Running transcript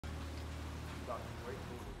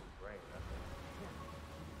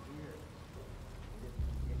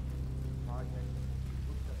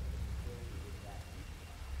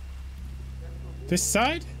This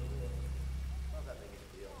side?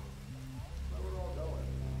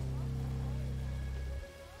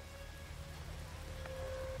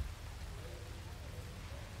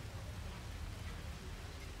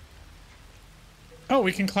 Oh,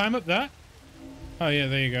 we can climb up that? Oh, yeah,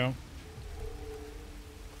 there you go.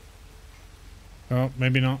 Oh,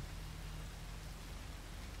 maybe not.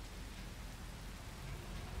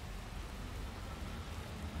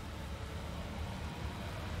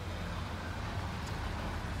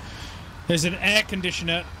 There's an air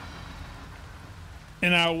conditioner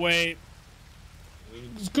in our way.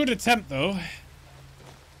 It's a good attempt, though.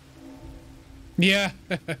 Yeah.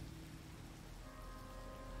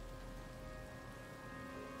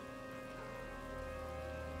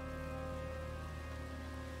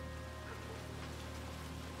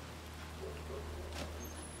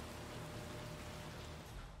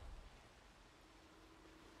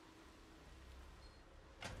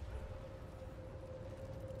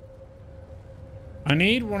 I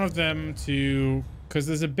need one of them to, because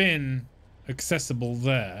there's a bin accessible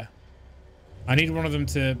there. I need one of them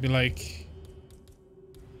to be like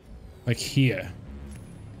here.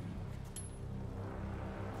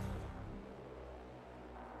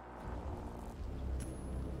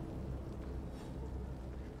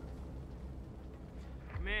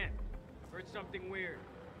 Man, heard something weird.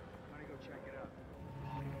 I'm gonna go check it out.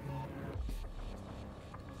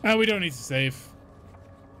 Oh, we don't need to save.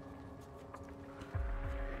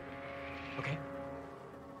 Okay.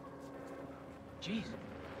 Jeez.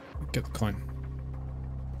 Get the coin.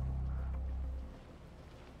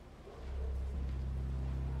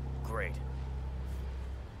 Great.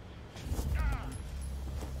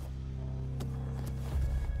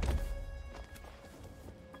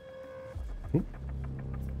 Oop.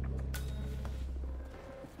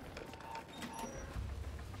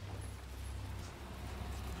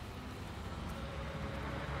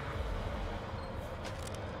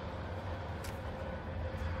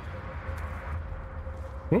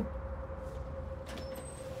 Oop.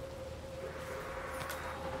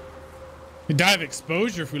 We die of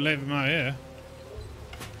exposure if we leave him out here.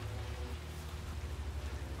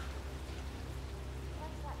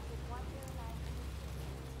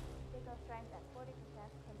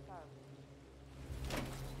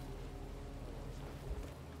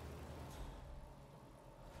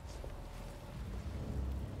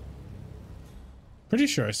 Pretty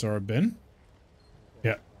sure I saw a bin.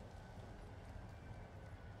 Yeah.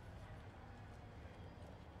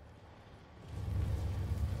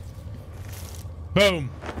 Boom.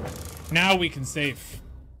 Now we can save.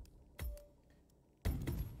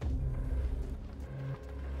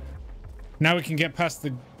 Now we can get past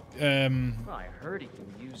the Well, I heard he can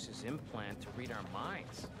use his implant to read our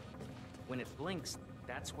minds. When it blinks,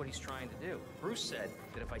 that's what he's trying to do. Bruce said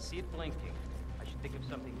that if I see it blinking, I should think of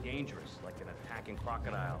something dangerous, like an attacking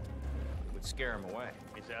crocodile. It would scare him away.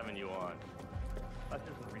 He's having you on. That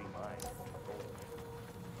doesn't read minds.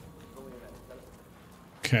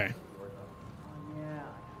 Okay. Yeah,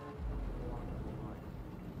 I heard something along those lines.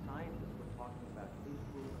 Scientists were talking about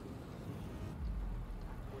improved precision.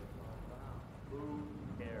 That's what it's all about. Who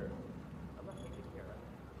cares? I'm not taking care of it.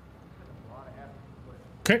 There's a lot of effort to put it.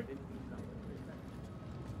 Okay.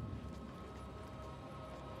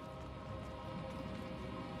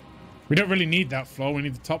 We don't really need that floor. We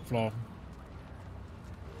need the top floor.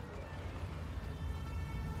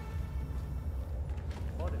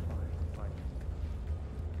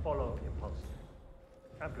 Follow impulse.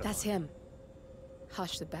 That's him.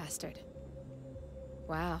 Hush the bastard.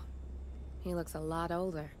 Wow. He looks a lot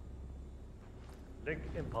older. Link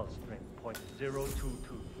impulse string point 022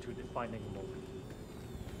 to defining moment.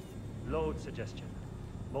 Load suggestion.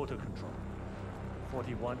 Motor control.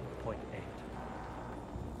 41.8.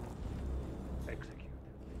 Execute.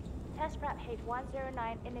 Test prep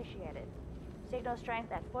H109 initiated. Signal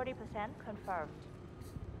strength at 40% confirmed.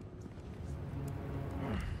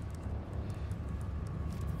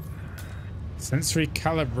 Sensory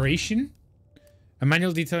calibration? A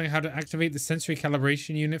manual detailing how to activate the sensory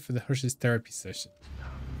calibration unit for the Hush's therapy session.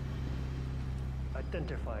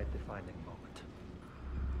 Identify defining moment.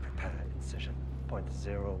 Prepare incision. Point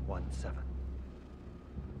 017.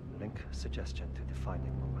 Link suggestion to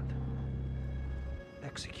defining moment.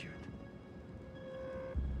 Execute.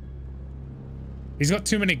 He's got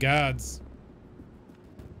too many guards.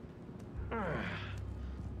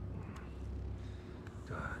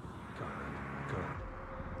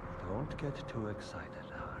 Don't get too excited,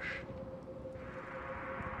 Hush.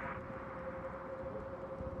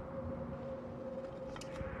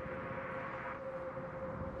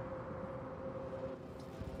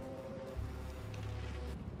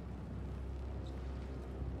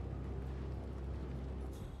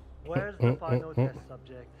 Where's the final test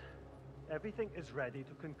subject? Everything is ready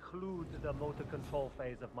to conclude the motor control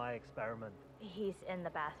phase of my experiment. He's in the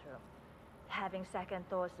bathroom, having second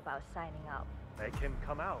thoughts about signing up. Make him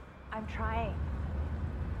come out. I'm trying.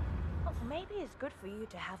 Oh, maybe it's good for you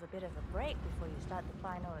to have a bit of a break before you start the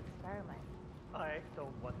final experiment. I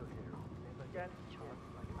don't want to hear it again, Charles,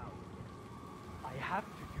 like out. I have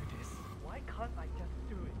to do this. Why can't I just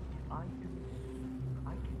do it? If I do it,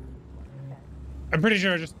 I can do what I can. I'm pretty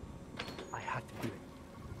sure I just I had to do it.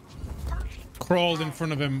 crawled in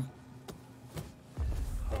front of him.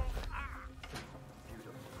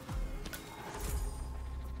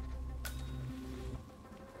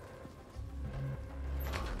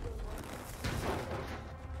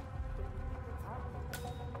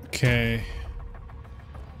 Okay.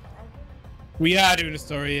 We are doing a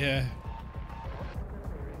story here.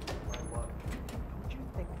 Don't you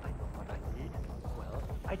think I know what I need? Well,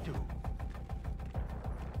 I do.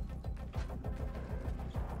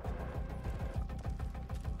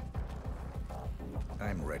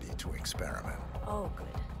 I'm ready to experiment. Oh,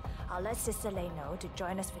 good. I'll let Sister Lei know to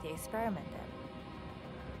join us for the experiment then.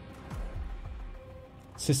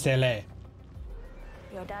 Cicele.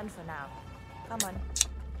 You're done for now. Come on.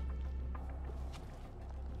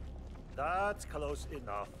 That's close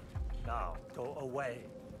enough. Now, go away.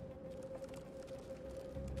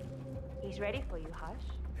 He's ready for you, Hush.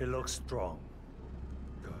 He looks strong.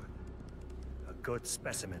 Good. A good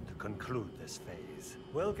specimen to conclude this phase.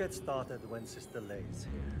 We'll get started when Sister Lei's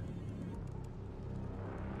here.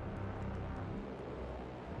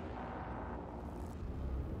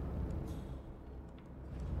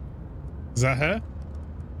 Is that her?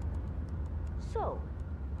 So,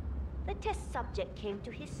 the test subject came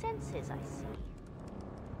to his senses, I see.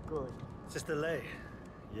 Good. Sister Lei,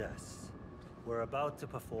 yes. We're about to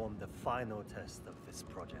perform the final test of this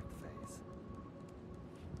project phase.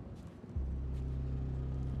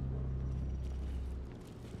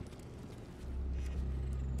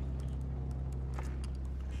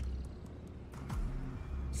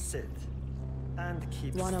 Sit and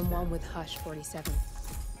keep One-on-one with Hush 47.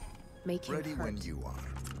 Make him Ready hurt. when you are.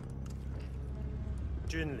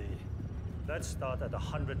 Junli, let's start at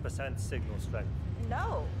 100% signal strength.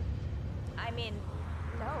 No. I mean,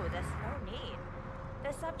 no, there's no need.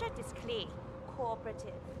 The subject is clean,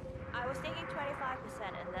 cooperative. I was thinking 25%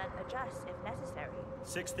 and then adjust if necessary.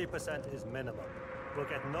 60% is minimum. We'll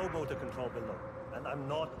get no motor control below, and I'm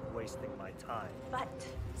not wasting my time. But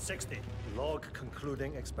 60. Log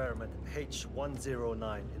concluding experiment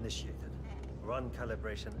H109 initiated. Run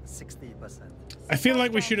calibration 60%. I feel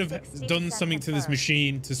like we should have done something to this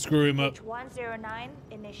machine to screw him up. H109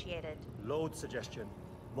 initiated. Load suggestion.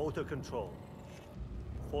 Motor control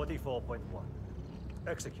 44.1.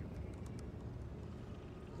 Execute.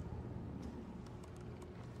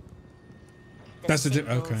 That's a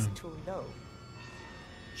signal's okay. Too low.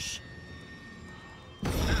 Shh.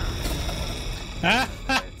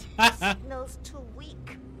 The signal's too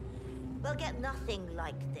weak. We'll get nothing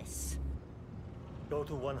like this. Go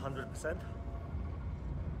to 100%.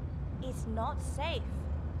 It's not safe.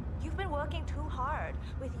 You've been working too hard.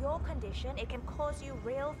 With your condition, it can cause you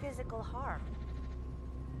real physical harm.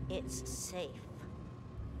 It's safe.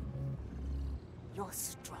 You're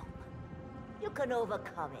strong. You can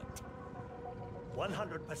overcome it.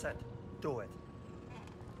 100%. Do it.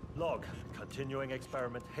 Log continuing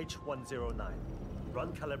experiment H109.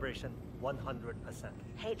 Run calibration 100%.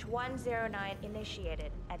 H109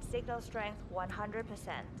 initiated at signal strength 100%.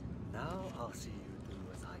 Now I'll see you do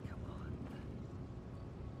as I command.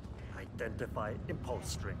 Identify impulse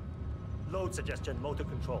string. Load suggestion motor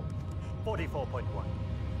control 44.1.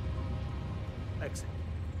 Exit.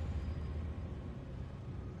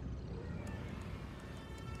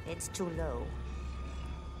 It's too low.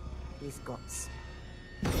 He's got.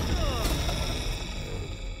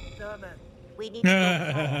 Damn it. We need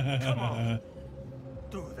to go Come on.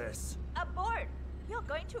 Do this. Abort! You're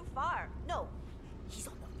going too far. No, he's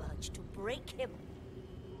on the verge to break him.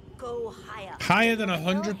 Go higher. Higher than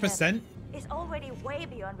 100%? It's already way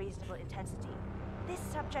beyond reasonable intensity. This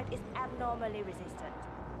subject is abnormally resistant.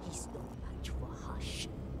 He's no match for Hush.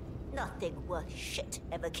 Nothing worth shit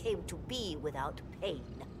ever came to be without pain.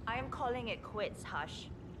 I am calling it quits, Hush.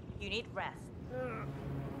 You need rest.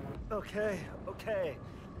 Okay.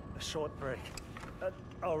 A short break.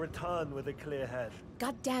 I'll return with a clear head.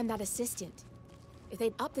 God damn that assistant. If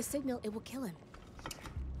they up the signal, it will kill him.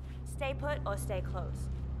 Stay put or stay close.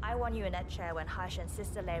 I want you in that chair when Hush and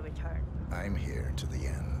Sister Lei return. I'm here to the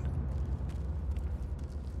end.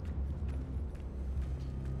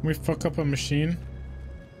 We fuck up a machine.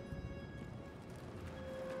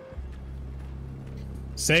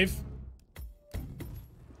 Save.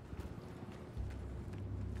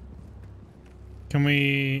 Can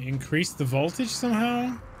we increase the voltage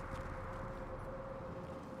somehow?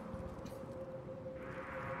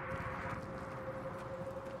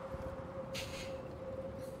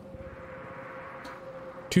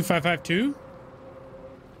 Two 552.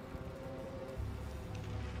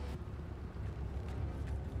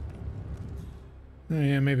 Oh,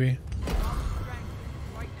 yeah, maybe.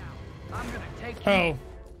 Oh,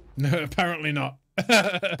 no, apparently not.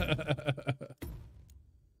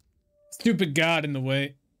 Stupid guard in the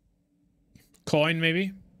way. Coin,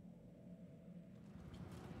 maybe?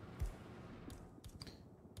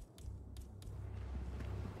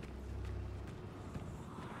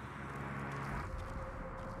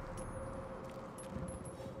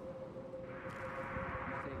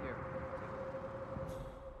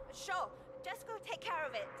 Sure, just go take care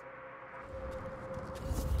of it.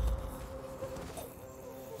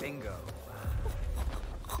 Bingo.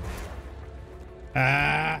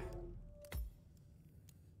 Ah.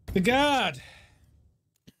 The guard.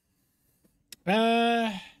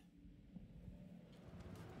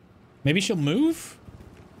 Maybe she'll move?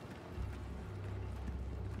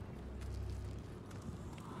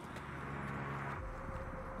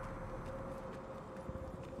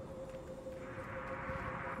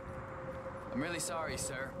 I'm really sorry,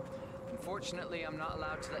 sir. Unfortunately, I'm not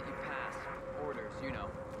allowed to let you pass. Orders, you know.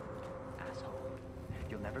 Asshole.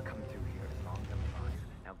 You'll never come through here as long as I'm alive.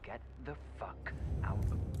 Now get the fuck out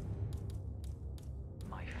of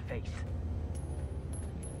my face.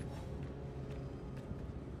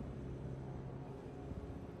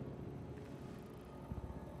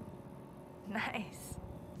 Nice.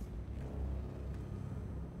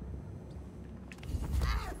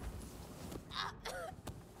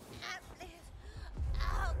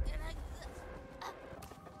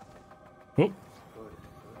 Oh.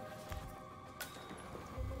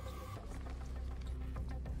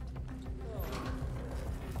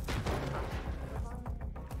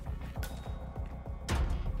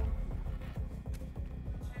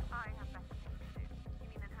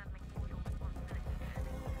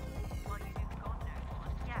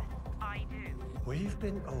 We've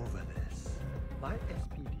been over this. My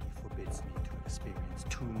SPD forbids me to experience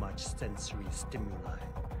too much sensory stimuli.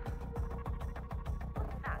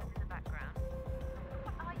 What's that in the background?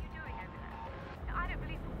 What are you doing over there? I don't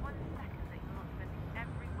believe for 1 second that you're not spending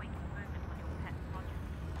every waking moment on your pet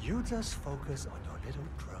project. You just focus on your little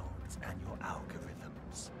drones and your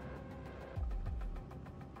algorithms.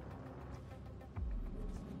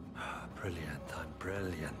 Brilliant, I'm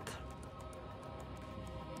brilliant.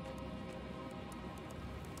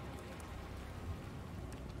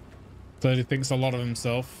 Clearly thinks a lot of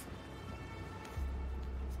himself.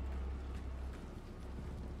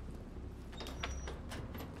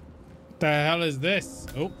 The hell is this?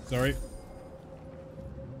 Oh, sorry.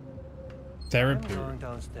 Therapy. I'm going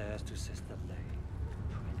downstairs to Sister Lane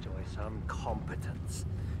to enjoy some competence.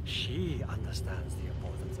 She understands the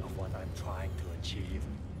importance of what I'm trying to achieve.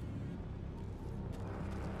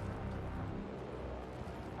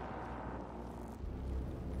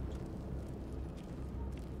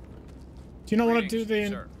 Do you not want to do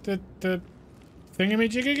the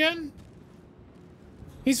thingamajig again?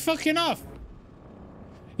 He's fucking off.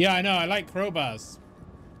 Yeah, I know. I like crowbars.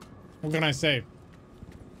 What can I say?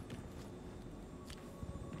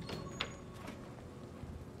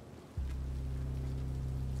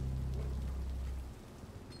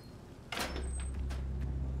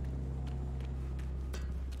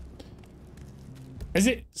 Is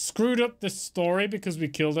it screwed up the story because we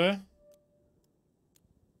killed her?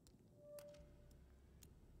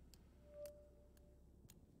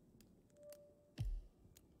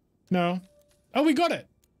 No. Oh, we got it.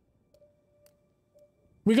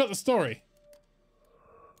 We got the story.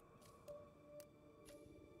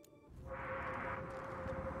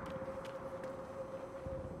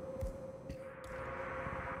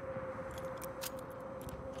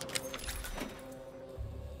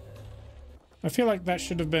 I feel like that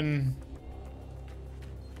should have been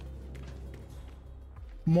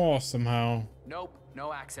more somehow. Nope,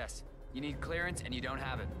 no access. You need clearance and you don't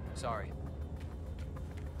have it. Sorry.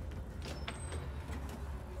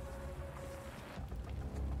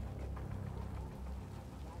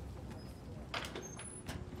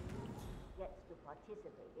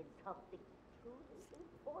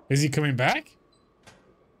 Is he coming back?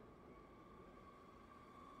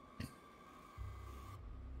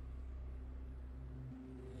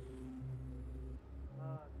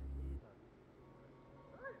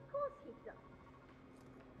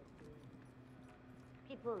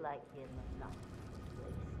 People like him are not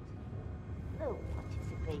waste. No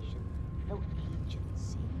participation. administration, no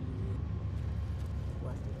agency.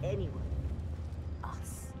 Was it anyone?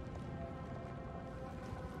 Us.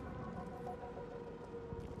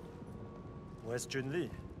 Where's Junli?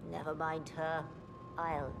 Never mind her.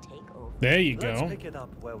 I'll take over. There you Let's go. pick it up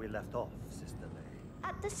where we left off, Sister May.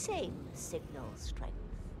 At the same signal strength.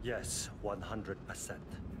 Yes, 100%.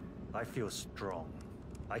 I feel strong.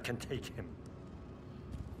 I can take him.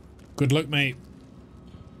 Good luck, mate.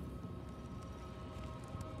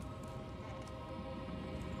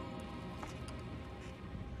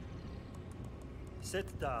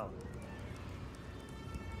 Sit down.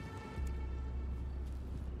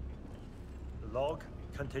 Log,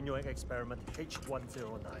 continuing experiment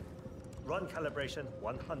H109. Run calibration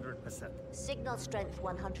 100%. Signal strength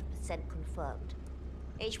 100% confirmed.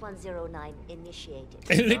 H109 initiated.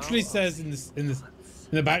 It literally says in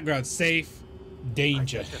the background, safe,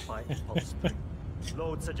 danger. Identify impulse spring.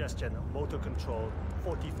 Load suggestion, motor control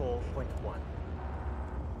 44.1.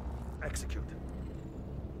 Execute.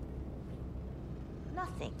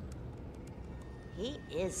 Nothing. He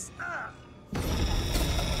is.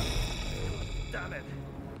 Damn it.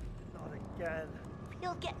 Not again.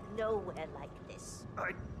 He'll get nowhere like this.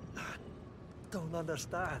 I don't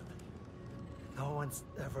understand. No one's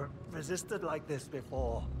ever resisted like this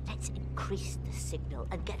before. Let's increase the signal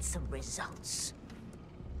and get some results.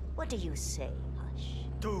 What do you say, Hush?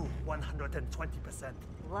 Do 120%.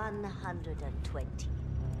 120.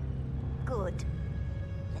 Good.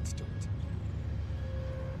 Let's do it.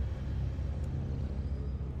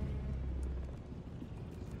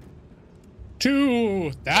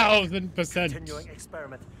 $2,000%. Continuing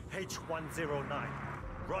experiment H109.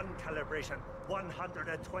 Run calibration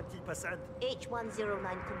 120%.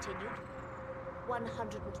 H109 continued.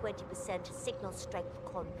 120% signal strength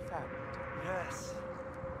confirmed. Yes.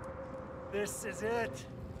 This is it.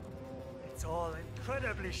 It's all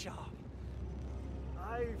incredibly sharp.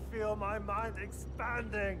 I feel my mind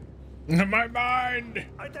expanding. My mind.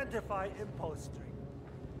 Identify impulse string.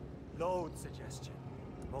 Load suggestion.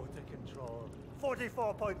 Motor control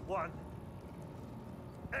 44.1.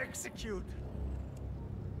 Execute.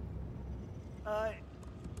 I'm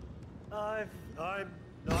not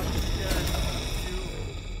scared of you.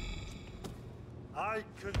 I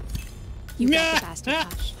could. You got the bastard,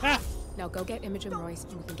 Hush. Now go get Imogen Royce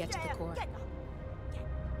and we can get to the core.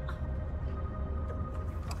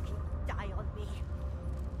 Fucking die on me.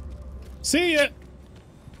 See ya. Need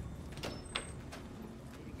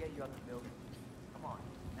to get you out of the building. Come on,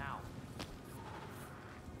 now.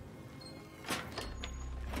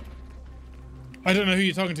 I don't know who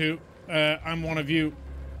you're talking to. I'm one of you.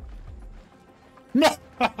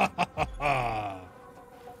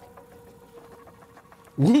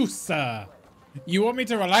 Woosa. You want me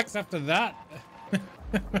to relax after that?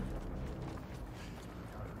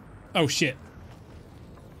 Oh shit.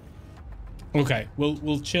 Okay,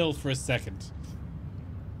 we'll chill for a second.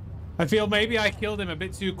 I feel maybe I killed him a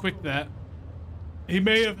bit too quick there. He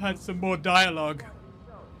may have had some more dialogue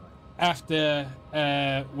after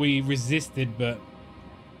we resisted, but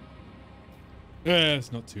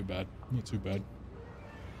it's not too bad. Not too bad.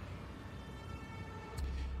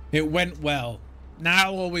 It went well.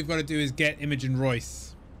 Now all we've got to do is get Imogen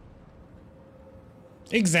Royce.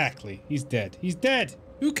 Exactly. He's dead. He's dead.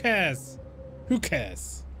 Who cares? Who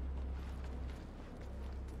cares?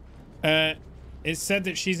 It said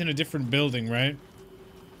that she's in a different building, right?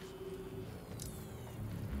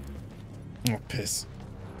 Oh, piss.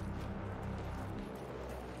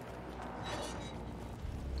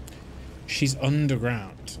 She's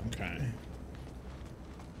underground. Okay.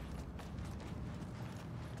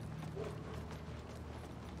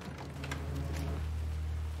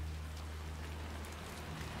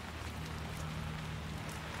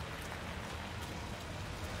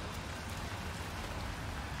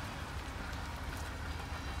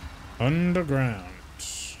 Underground.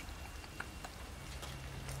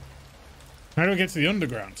 How do we get to the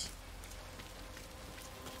underground?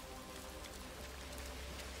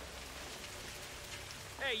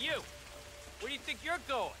 Hey, you! Where do you think you're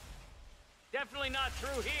going? Definitely not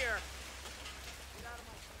through here.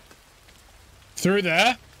 Through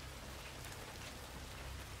there?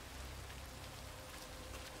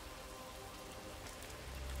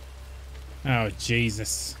 Oh,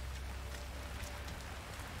 Jesus.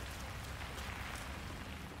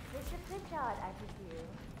 Mr. Pritchard, I presume.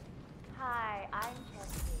 Hi, I'm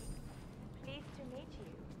Chelsea. Pleased to meet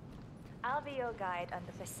you. I'll be your guide on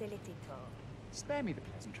the facility tour. Spare me the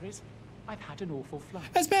pleasantries. I've had an awful flight.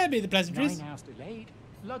 Spare me the pleasantries. 9 hours delayed.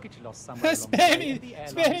 Luggage lost somewhere along the Spare way, me, and the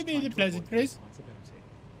airline's spare me trying the to avoid pleasantries. responsibility.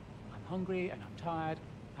 I'm hungry and I'm tired,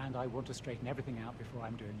 and I want to straighten everything out before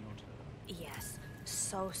I'm doing your tour. Yes,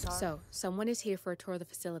 so sorry. So, someone is here for a tour of the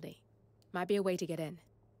facility. Might be a way to get in.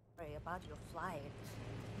 Sorry about your flight.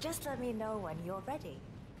 Just let me know when you're ready.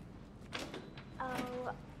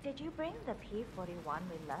 Oh, did you bring the P-41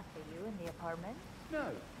 we left for you in the apartment?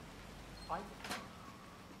 No.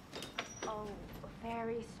 Oh,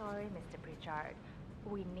 very sorry, Mr. Pritchard.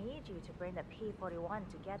 We need you to bring the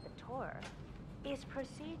P-41 to get the tour. It's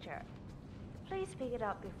procedure. Please pick it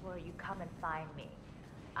up before you come and find me.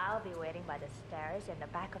 I'll be waiting by the stairs in the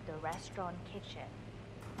back of the restaurant kitchen.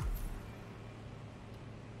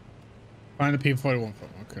 Find the P-41 phone.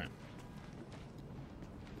 Okay.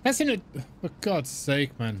 That's in it. For God's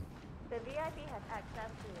sake, man. The VIP has access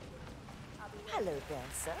to it. I'll be waiting. Hello there,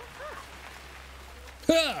 sir.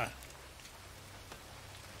 Ha!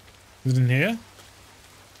 Is it in here?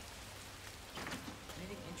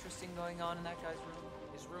 Anything interesting going on in that guy's room?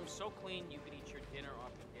 His room's so clean you could eat your dinner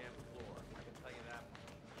off the damn floor. I can tell you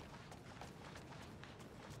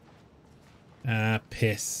that. Ah,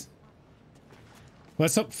 piss.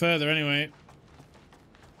 Let's up further anyway.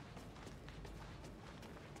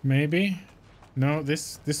 Maybe? No,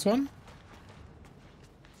 this one?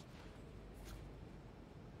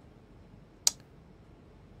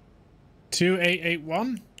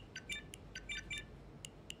 $2881.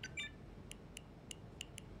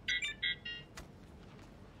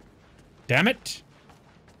 Damn it.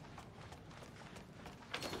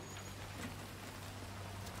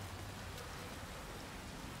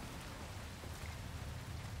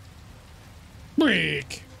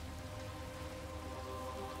 Break.